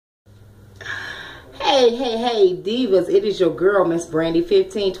Hey, divas, it is your girl, Miss Brandy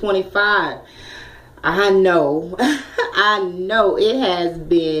 1525. I know, I know it has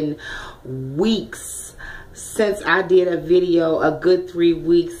been weeks since I did a video, a good 3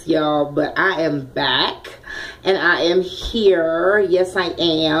 weeks, y'all, but I am back and I am here. Yes, I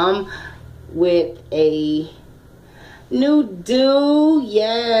am, with a new do.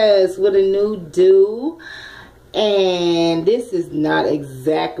 Yes, with a new do. And this is not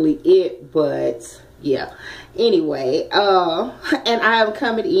exactly it, but yeah. Anyway, and I am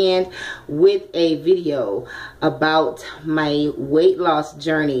coming in with a video about my weight loss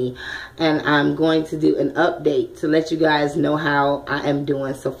journey, and I'm going to do an update to let you guys know how I am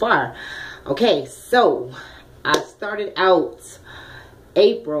doing so far. Okay, so I started out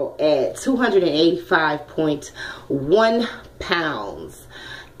April at 285.1 pounds.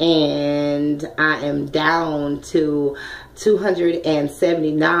 And I am down to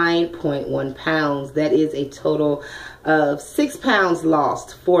 279.1 pounds. That is a total of 6 pounds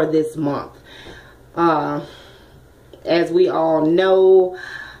lost for this month. As we all know,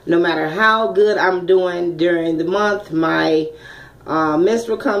 no matter how good I'm doing during the month, my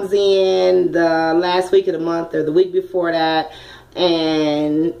menstrual comes in the last week of the month or the week before that,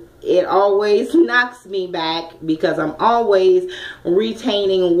 and it always knocks me back because I'm always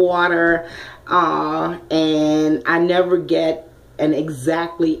retaining water, and I never get an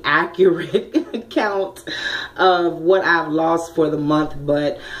exactly accurate count of what I've lost for the month.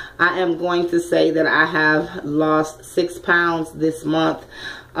 But I am going to say that I have lost 6 pounds this month.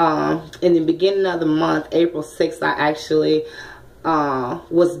 In the beginning of the month, April 6th, I actually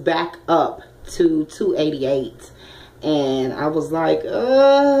was back up to 288. And I was like,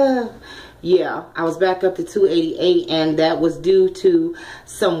 yeah, I was back up to 288, and that was due to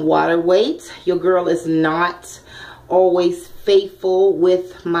some water weight. Your girl is not always faithful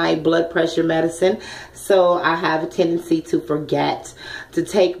with my blood pressure medicine, so I have a tendency to forget to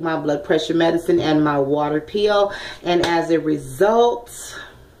take my blood pressure medicine and my water pill, and as a result,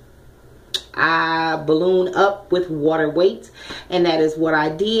 I balloon up with water weight, and that is what I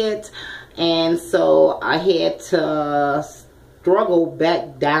did. And so I had to struggle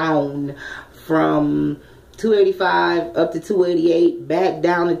back down from 285 up to 288, back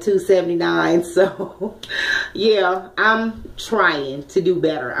down to 279. So yeah, I'm trying to do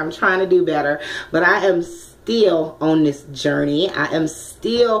better. I'm trying to do better, but I am still on this journey. I am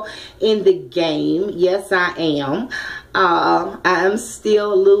still in the game. Yes, I am. I am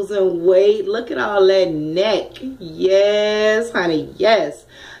still losing weight. Look at all that neck. Yes, honey, yes.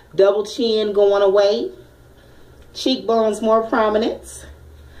 Double chin going away. Cheekbones more prominent.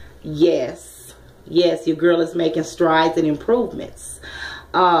 Yes. Yes, your girl is making strides and improvements.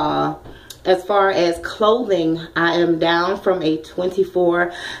 As far as clothing, I am down from a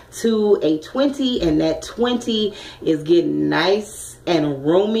 24 to a 20. And that 20 is getting nice and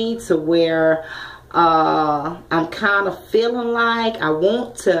roomy to where I'm kind of feeling like I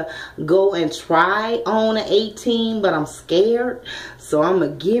want to go and try on an 18, but I'm scared. So I'm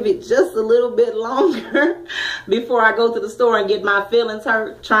going to give it just a little bit longer before I go to the store and get my feelings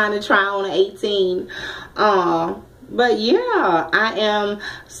hurt trying to try on an 18. But yeah, I am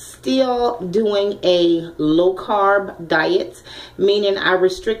still doing a low carb diet, meaning I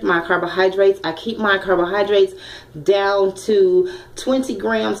restrict my carbohydrates. I keep my carbohydrates down to 20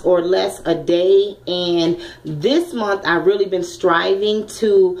 grams or less a day. And this month I've really been striving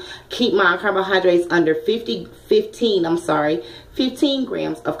to keep my carbohydrates under 15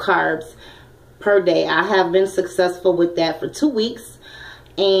 grams of carbs per day. I have been successful with that for 2 weeks,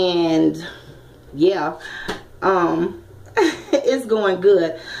 and yeah, it's going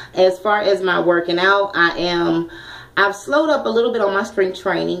good. As far as my working out, I've slowed up a little bit on my strength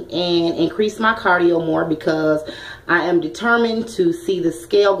training and increased my cardio more because I am determined to see the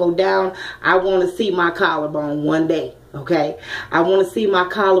scale go down. I want to see my collarbone one day, okay? I want to see my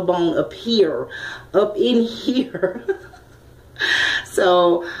collarbone appear up in here.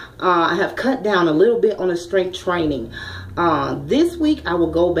 So I have cut down a little bit on the strength training. This week I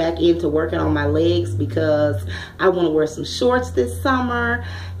will go back into working on my legs because I want to wear some shorts this summer,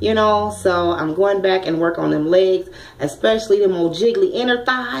 you know. So I'm going back and work on them legs, especially them old jiggly inner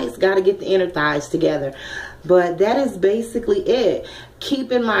thighs. Got to get the inner thighs together. But that is basically it.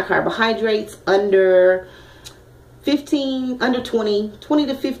 Keeping my carbohydrates under 20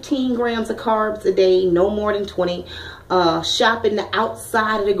 to 15 grams of carbs a day, no more than 20. Shopping the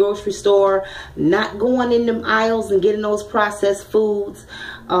outside of the grocery store, not going in them aisles and getting those processed foods,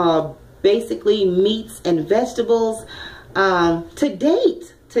 basically meats and vegetables. To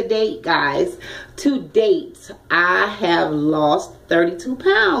date, guys, to date, I have lost 32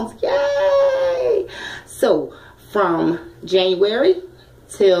 pounds. Yay! So from January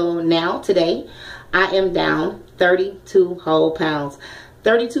till now, today, I am down 32 whole pounds.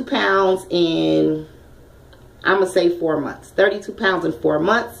 32 pounds in, I'm going to say 4 months. 32 pounds in 4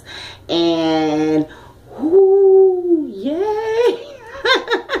 months. And, whoo, yay.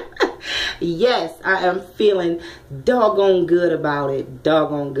 Yes, I am feeling doggone good about it.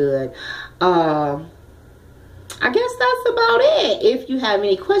 Doggone good. I guess that's about it. If you have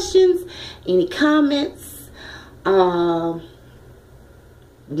any questions, any comments, want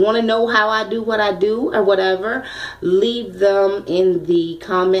to know how I do what I do or whatever, leave them in the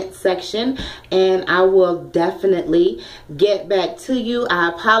comment section and I will definitely get back to you. I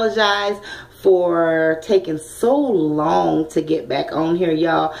apologize for taking so long to get back on here,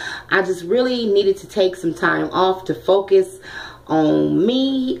 y'all. I just really needed to take some time off to focus on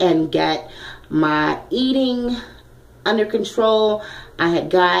me and get my eating under control. I had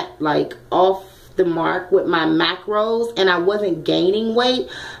got like off the mark with my macros and I wasn't gaining weight,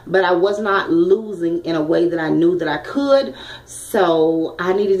 but I was not losing in a way that I knew that I could. So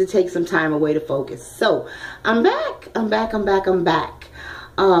I needed to take some time away to focus. So I'm back.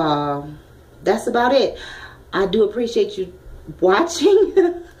 That's about it. I do appreciate you watching.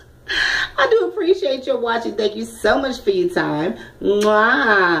 I do appreciate your watching. Thank you so much for your time.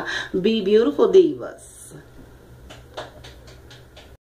 Mwah. Be beautiful, divas.